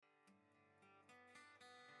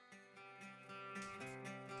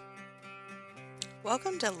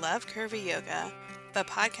Welcome to Love Curvy Yoga, the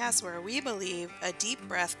podcast where we believe a deep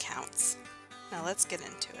breath counts. Now let's get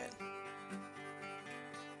into it.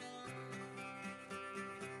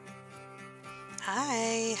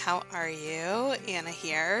 Hi, how are you? Anna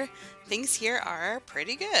here. Things here are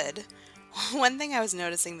pretty good. One thing I was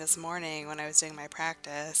noticing this morning when I was doing my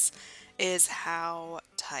practice is how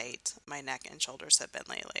tight my neck and shoulders have been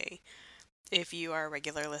lately. If you are a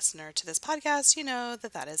regular listener to this podcast, you know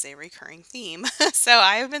that that is a recurring theme. So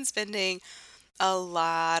I have been spending a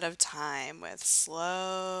lot of time with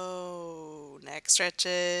slow neck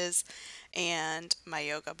stretches and my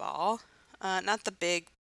yoga ball. Not the big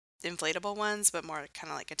inflatable ones, but more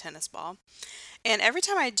kind of like a tennis ball. And every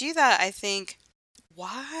time I do that, I think,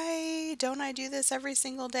 why don't I do this every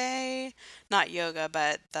single day? Not yoga,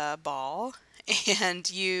 but the ball. And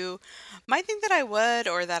you might think that I would,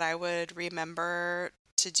 or that I would remember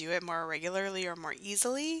to do it more regularly or more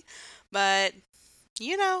easily. But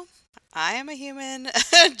you know, I am a human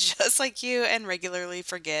just like you and regularly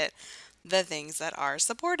forget the things that are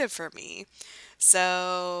supportive for me.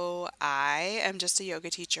 So I am just a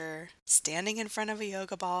yoga teacher standing in front of a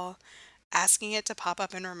yoga ball, asking it to pop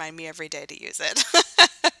up and remind me every day to use it.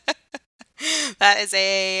 That is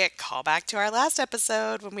a callback to our last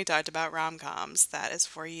episode when we talked about rom coms. That is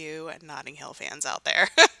for you Notting Hill fans out there.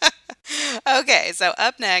 Okay, so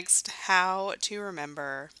up next, how to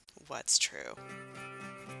remember what's true.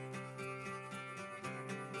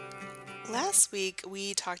 Last week,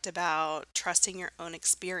 we talked about trusting your own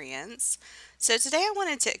experience. So today, I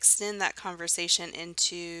wanted to extend that conversation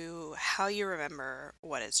into how you remember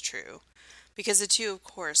what is true, because the two, of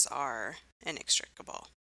course, are inextricable.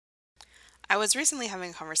 I was recently having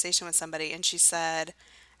a conversation with somebody, and she said,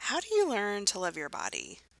 "How do you learn to love your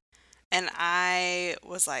body?" And I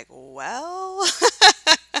was like, "Well,"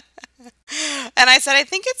 and I said, "I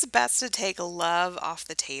think it's best to take love off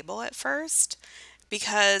the table at first.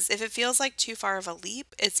 Because if it feels like too far of a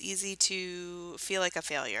leap, it's easy to feel like a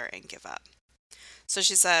failure and give up." So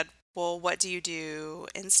she said, "Well, what do you do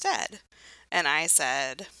instead?" And I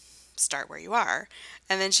said, "Start where you are."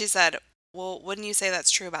 And then she said, "Well, wouldn't you say that's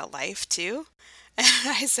true about life too?" And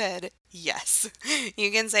I said, "Yes, you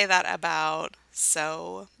can say that about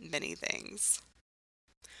so many things."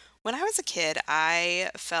 When I was a kid,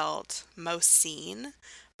 I felt most seen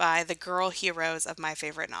by the girl heroes of my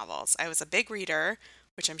favorite novels. I was a big reader,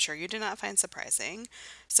 which I'm sure you did not find surprising.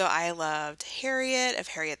 So I loved Harriet of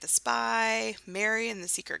Harriet the Spy, Mary in the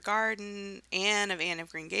Secret Garden, Anne of Anne of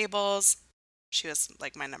Green Gables. She was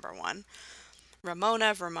like my number one. Ramona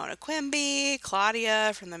of Ramona Quimby,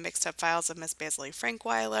 Claudia from the Mixed Up Files of Miss Basil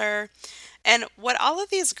Frankweiler. And what all of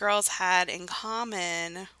these girls had in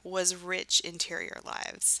common was rich interior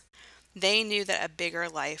lives. They knew that a bigger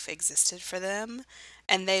life existed for them,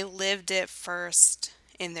 and they lived it first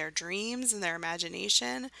in their dreams and their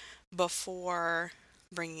imagination before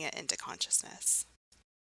bringing it into consciousness.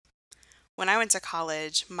 When I went to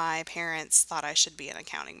college, my parents thought I should be an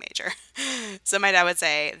accounting major. So my dad would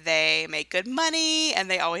say, they make good money and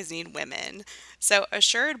they always need women. So,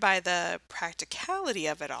 assured by the practicality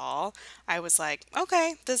of it all, I was like,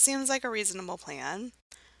 okay, this seems like a reasonable plan.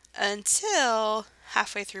 Until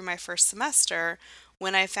halfway through my first semester,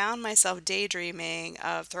 when I found myself daydreaming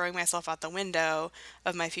of throwing myself out the window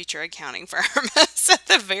of my future accounting firm. So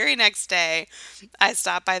the very next day, I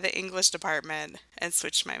stopped by the English department and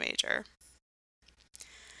switched my major.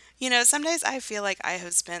 Some days I feel like I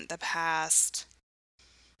have spent the past,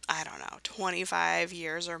 I don't know, 25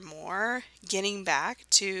 years or more getting back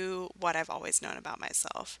to what I've always known about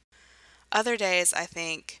myself. Other days I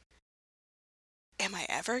think, am I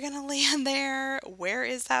ever going to land there? Where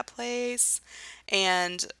is that place?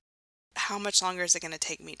 And how much longer is it going to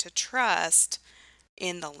take me to trust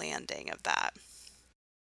in the landing of that?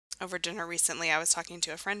 Over dinner recently, I was talking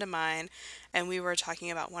to a friend of mine, and we were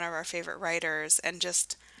talking about one of our favorite writers and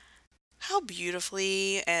just how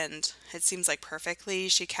beautifully and it seems like perfectly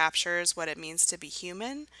she captures what it means to be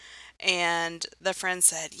human. And the friend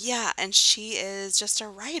said, "Yeah, and she is just a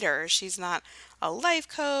writer. She's not a life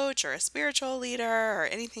coach or a spiritual leader or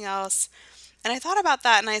anything else." And I thought about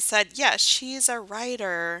that and I said, "Yes, she's a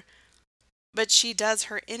writer, but she does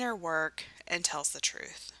her inner work and tells the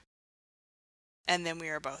truth." And then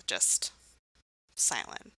we were both just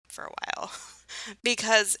silent for a while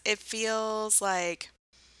because it feels like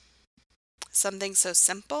something so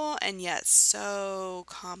simple and yet so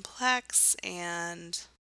complex and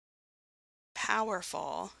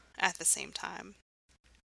powerful at the same time.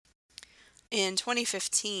 In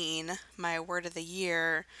 2015, my word of the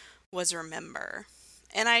year was remember.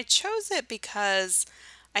 And I chose it because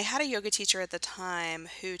I had a yoga teacher at the time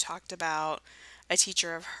who talked about a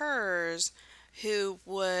teacher of hers who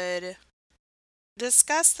would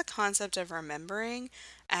discuss the concept of remembering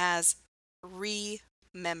as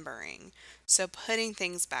remembering. So putting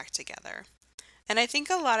things back together. And I think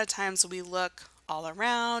a lot of times we look all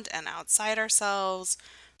around and outside ourselves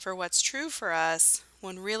for what's true for us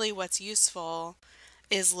when really what's useful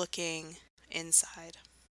is looking inside.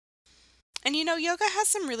 And yoga has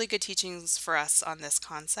some really good teachings for us on this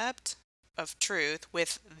concept of truth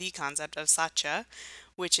with the concept of satya,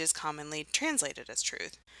 which is commonly translated as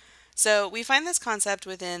truth. So we find this concept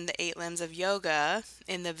within the 8 limbs of yoga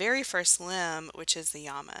in the very first limb, which is the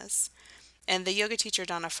yamas. And the yoga teacher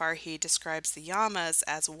Donna Farhi describes the yamas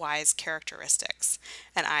as wise characteristics.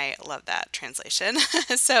 And I love that translation.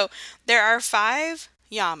 So there are 5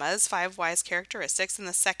 yamas, 5 wise characteristics, and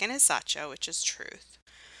the second is satya, which is truth.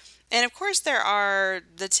 And of course, there are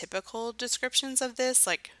the typical descriptions of this,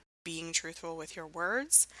 like being truthful with your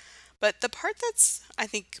words. But the part that's, I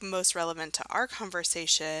think, most relevant to our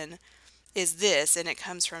conversation is this, and it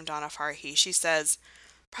comes from Donna Farhi. She says,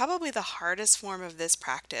 probably the hardest form of this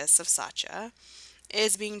practice of satya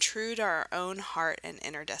is being true to our own heart and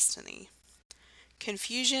inner destiny.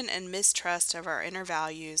 Confusion and mistrust of our inner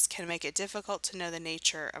values can make it difficult to know the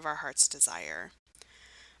nature of our heart's desire.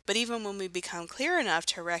 But even when we become clear enough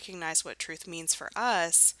to recognize what truth means for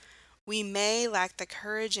us, we may lack the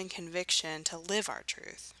courage and conviction to live our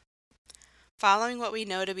truth. Following what we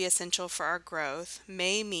know to be essential for our growth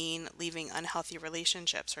may mean leaving unhealthy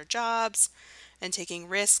relationships or jobs and taking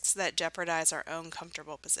risks that jeopardize our own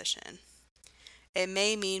comfortable position. It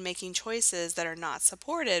may mean making choices that are not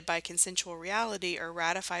supported by consensual reality or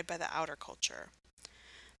ratified by the outer culture.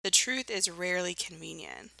 The truth is rarely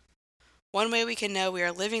convenient. One way we can know we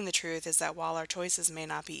are living the truth is that while our choices may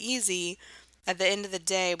not be easy, at the end of the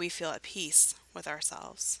day, we feel at peace with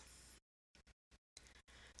ourselves.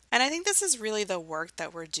 And I think this is really the work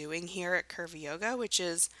that we're doing here at Curvy Yoga, which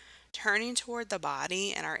is turning toward the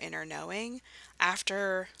body and our inner knowing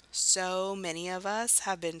after so many of us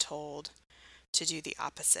have been told to do the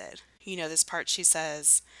opposite. This part she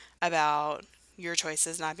says about your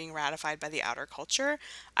choices not being ratified by the outer culture.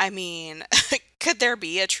 I mean, could there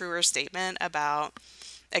be a truer statement about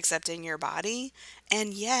accepting your body?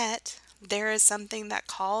 And yet, there is something that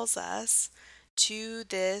calls us to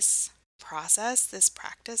this process, this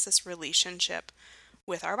practice, this relationship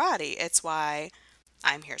with our body. It's why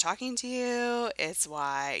I'm here talking to you. It's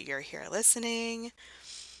why you're here listening.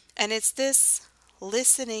 And it's this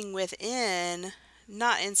listening within,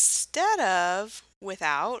 not instead of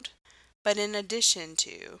without, but in addition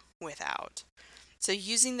to without. So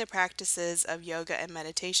using the practices of yoga and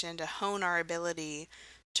meditation to hone our ability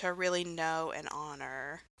to really know and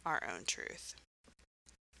honor our own truth.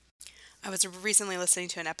 I was recently listening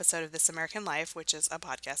to an episode of This American Life, which is a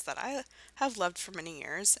podcast that I have loved for many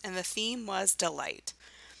years, and the theme was delight.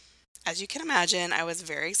 As you can imagine, I was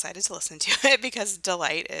very excited to listen to it because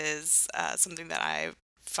delight is something that I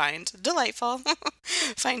find delightful,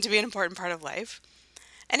 find to be an important part of life.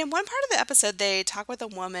 And in one part of the episode, they talk with a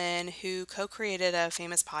woman who co-created a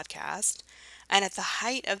famous podcast. And at the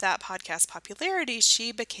height of that podcast popularity,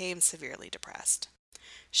 she became severely depressed.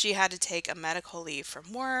 She had to take a medical leave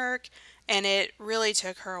from work, and it really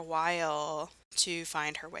took her a while to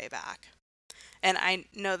find her way back. And I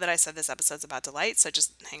know that I said this episode's about delight, so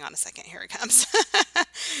just hang on a second. Here it comes.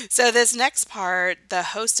 So this next part, the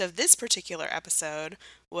host of this particular episode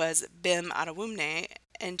was Bim Adewumne,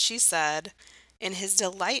 and she said, in his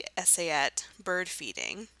delight essayette, Bird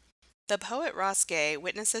Feeding, the poet Ross Gay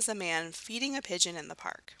witnesses a man feeding a pigeon in the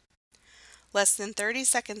park. Less than 30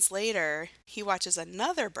 seconds later, he watches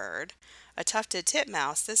another bird, a tufted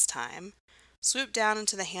titmouse this time, swoop down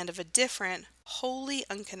into the hand of a different, wholly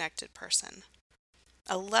unconnected person.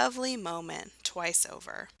 A lovely moment twice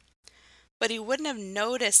over. But he wouldn't have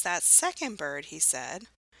noticed that second bird, he said,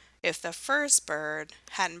 if the first bird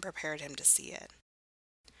hadn't prepared him to see it.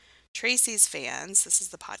 Tracy's fans, this is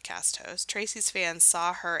the podcast host, Tracy's fans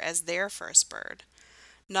saw her as their first bird.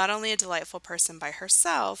 Not only a delightful person by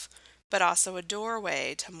herself, but also a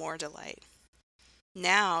doorway to more delight.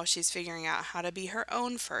 Now she's figuring out how to be her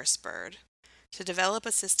own first bird, to develop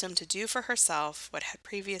a system to do for herself what had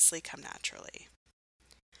previously come naturally.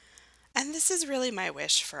 And this is really my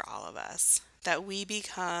wish for all of us, that we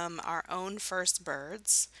become our own first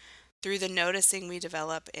birds through the noticing we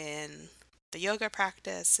develop in the yoga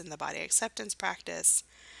practice, in the body acceptance practice,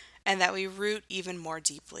 and that we root even more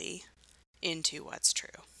deeply into what's true.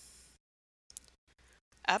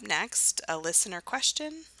 Up next, a listener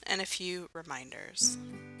question and a few reminders.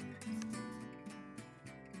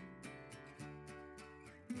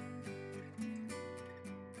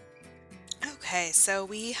 Okay, so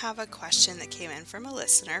we have a question that came in from a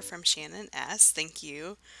listener from Shannon S. Thank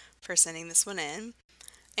you for sending this one in.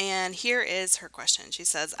 And here is her question. She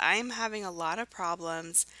says, I'm having a lot of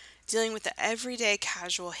problems dealing with the everyday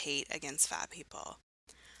casual hate against fat people.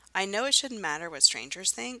 I know it shouldn't matter what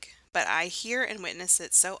strangers think, but I hear and witness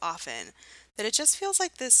it so often that it just feels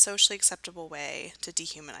like this socially acceptable way to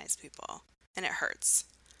dehumanize people. And it hurts.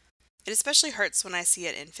 It especially hurts when I see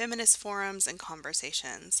it in feminist forums and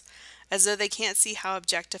conversations, as though they can't see how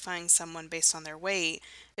objectifying someone based on their weight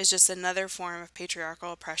is just another form of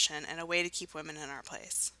patriarchal oppression and a way to keep women in our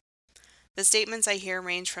place. The statements I hear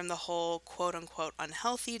range from the whole quote unquote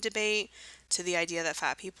unhealthy debate to the idea that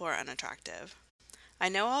fat people are unattractive. I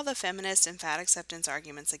know all the feminist and fat acceptance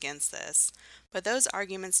arguments against this, but those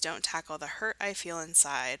arguments don't tackle the hurt I feel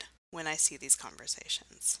inside when I see these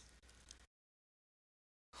conversations.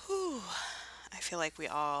 Whew. I feel like we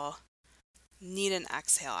all need an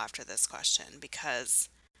exhale after this question because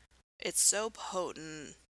it's so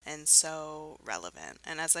potent and so relevant.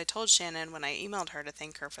 And as I told Shannon when I emailed her to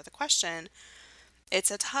thank her for the question, it's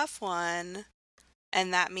a tough one,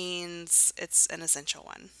 and that means it's an essential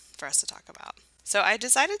one for us to talk about. So I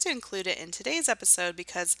decided to include it in today's episode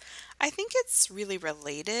because I think it's really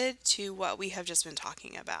related to what we have just been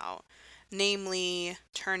talking about, namely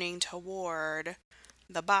turning toward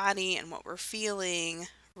the body and what we're feeling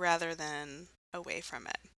rather than away from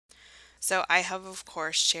it. So I have, of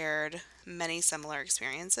course, shared many similar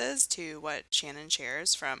experiences to what Shannon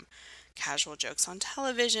shares, from casual jokes on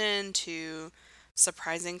television to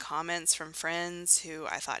surprising comments from friends who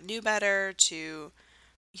I thought knew better to,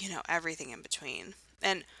 everything in between.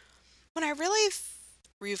 And when I really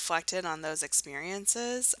reflected on those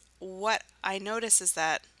experiences, what I notice is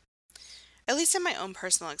that, at least in my own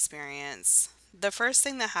personal experience, the first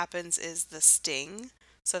thing that happens is the sting,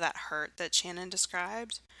 so that hurt that Shannon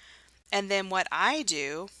described. And then what I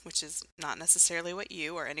do, which is not necessarily what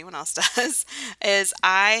you or anyone else does, is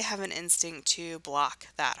I have an instinct to block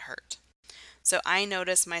that hurt. So I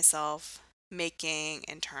notice myself making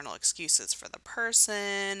internal excuses for the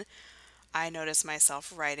person. I notice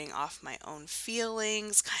myself writing off my own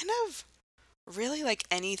feelings, kind of really like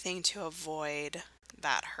anything to avoid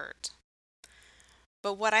that hurt.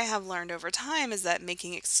 But what I have learned over time is that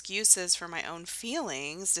making excuses for my own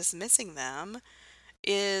feelings, dismissing them,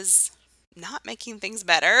 is not making things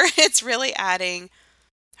better. It's really adding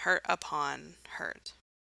hurt upon hurt.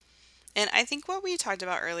 And I think what we talked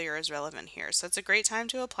about earlier is relevant here. So it's a great time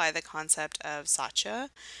to apply the concept of satya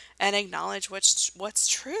and acknowledge what's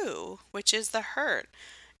true, which is the hurt.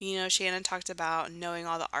 Shannon talked about knowing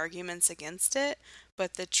all the arguments against it,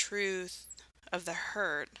 but the truth of the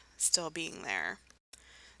hurt still being there.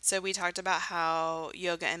 So we talked about how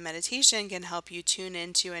yoga and meditation can help you tune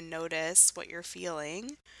into and notice what you're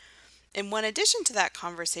feeling. And one addition to that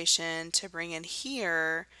conversation to bring in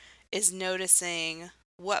here is noticing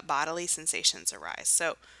what bodily sensations arise.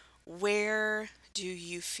 So, where do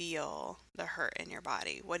you feel the hurt in your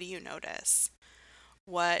body? What do you notice?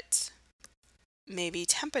 What maybe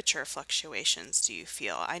temperature fluctuations do you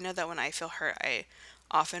feel? I know that when I feel hurt, I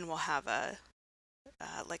often will have a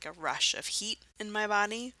like a rush of heat in my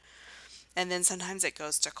body, and then sometimes it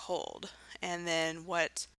goes to cold. And then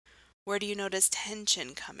where do you notice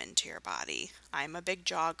tension come into your body? I'm a big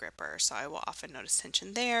jaw gripper, so I will often notice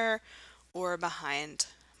tension there or behind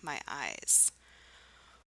my eyes.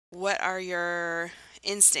 What are your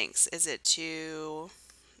instincts? Is it to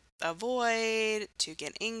avoid, to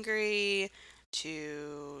get angry,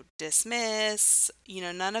 to dismiss?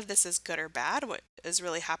 None of this is good or bad. What is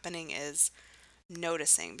really happening is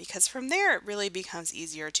noticing, because from there it really becomes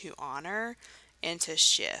easier to honor and to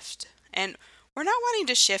shift. And we're not wanting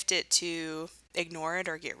to shift it to ignore it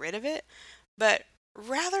or get rid of it, but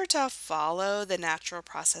rather to follow the natural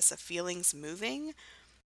process of feelings moving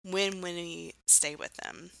when we stay with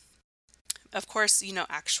them. Of course,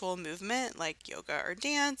 actual movement like yoga or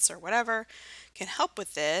dance or whatever can help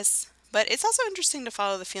with this, but it's also interesting to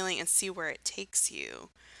follow the feeling and see where it takes you.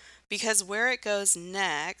 Because where it goes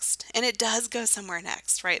next, and it does go somewhere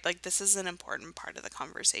next, right? Like, this is an important part of the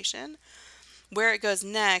conversation. Where it goes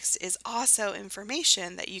next is also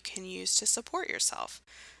information that you can use to support yourself.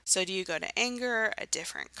 So, do you go to anger, a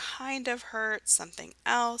different kind of hurt, something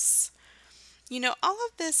else? All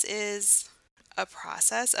of this is a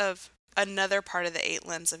process of another part of the 8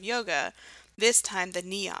 limbs of yoga, this time the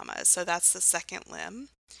niyamas. So, that's the second limb.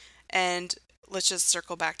 And let's just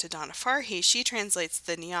circle back to Donna Farhi. She translates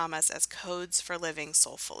the niyamas as codes for living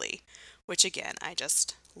soulfully, which again, I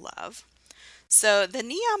just love. So the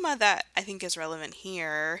niyama that I think is relevant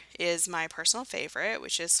here is my personal favorite,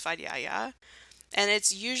 which is Svadhyaya. And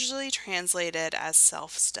it's usually translated as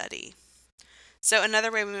self-study. So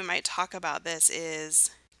another way we might talk about this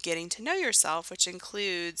is getting to know yourself, which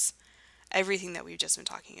includes everything that we've just been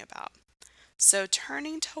talking about. So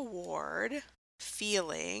turning toward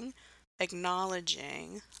feeling,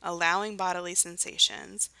 acknowledging, allowing bodily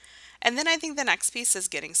sensations. And then I think the next piece is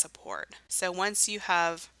getting support. So once you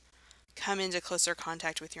have come into closer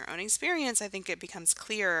contact with your own experience, I think it becomes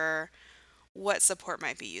clearer what support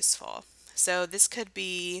might be useful. So this could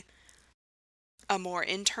be a more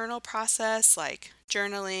internal process like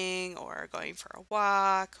journaling or going for a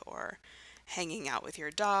walk or hanging out with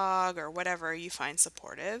your dog or whatever you find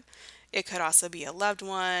supportive. It could also be a loved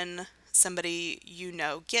one, somebody you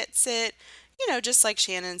know gets it, just like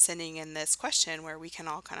Shannon sending in this question where we can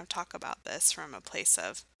all kind of talk about this from a place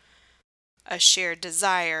of a shared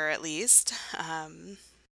desire, at least. And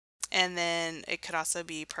then it could also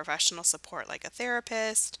be professional support like a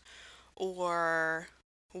therapist or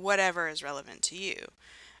whatever is relevant to you.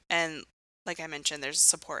 And like I mentioned, there's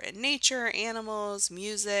support in nature, animals,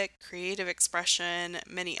 music, creative expression,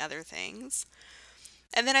 many other things.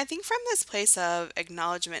 And then I think from this place of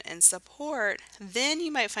acknowledgement and support, then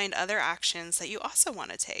you might find other actions that you also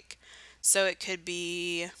want to take. So it could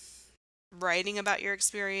be writing about your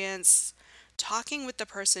experience, talking with the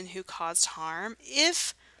person who caused harm,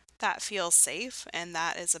 if that feels safe, and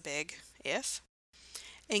that is a big if,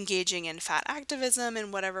 engaging in fat activism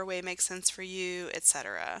in whatever way makes sense for you,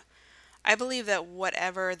 etc. I believe that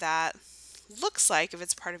whatever that looks like, if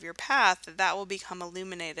it's part of your path, that will become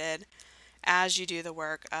illuminated as you do the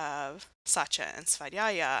work of Satya and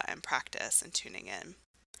Svadhyaya and practice and tuning in.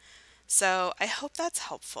 So I hope that's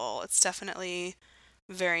helpful. It's definitely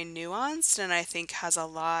very nuanced and I think has a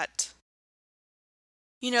lot,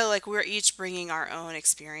 like we're each bringing our own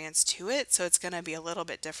experience to it. So it's going to be a little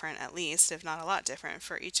bit different, at least, if not a lot different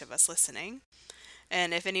for each of us listening.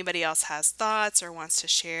 And if anybody else has thoughts or wants to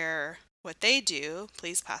share what they do,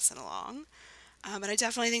 please pass it along. But I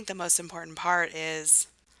definitely think the most important part is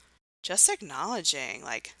just acknowledging,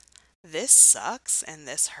 like, this sucks and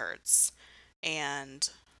this hurts. And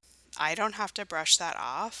I don't have to brush that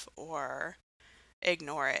off or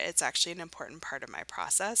ignore it. It's actually an important part of my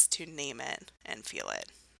process to name it and feel it.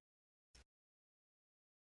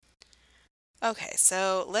 Okay,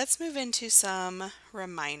 so let's move into some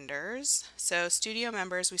reminders. So, studio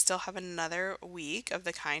members, we still have another week of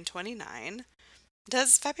the Kind 29.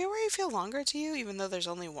 Does February feel longer to you, even though there's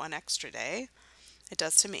only one extra day? It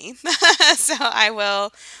does to me. So I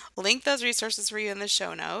will link those resources for you in the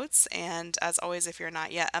show notes. And as always, if you're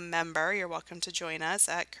not yet a member, you're welcome to join us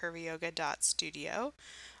at curvyyoga.studio.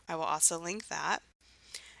 I will also link that.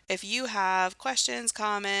 If you have questions,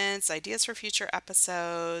 comments, ideas for future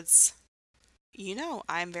episodes,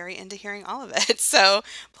 I'm very into hearing all of it. So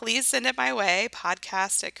please send it my way,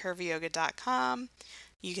 podcast@curvyyoga.com.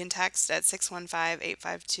 You can text at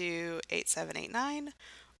 615-852-8789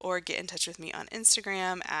 or get in touch with me on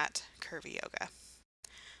Instagram at curvyyoga.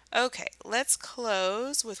 Okay, let's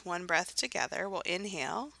close with one breath together. We'll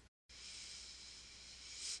inhale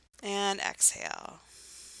and exhale.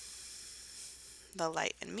 The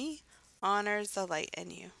light in me honors the light in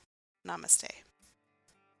you. Namaste.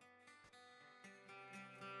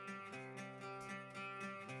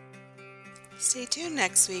 Stay tuned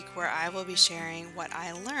next week where I will be sharing what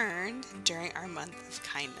I learned during our month of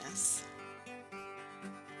kindness.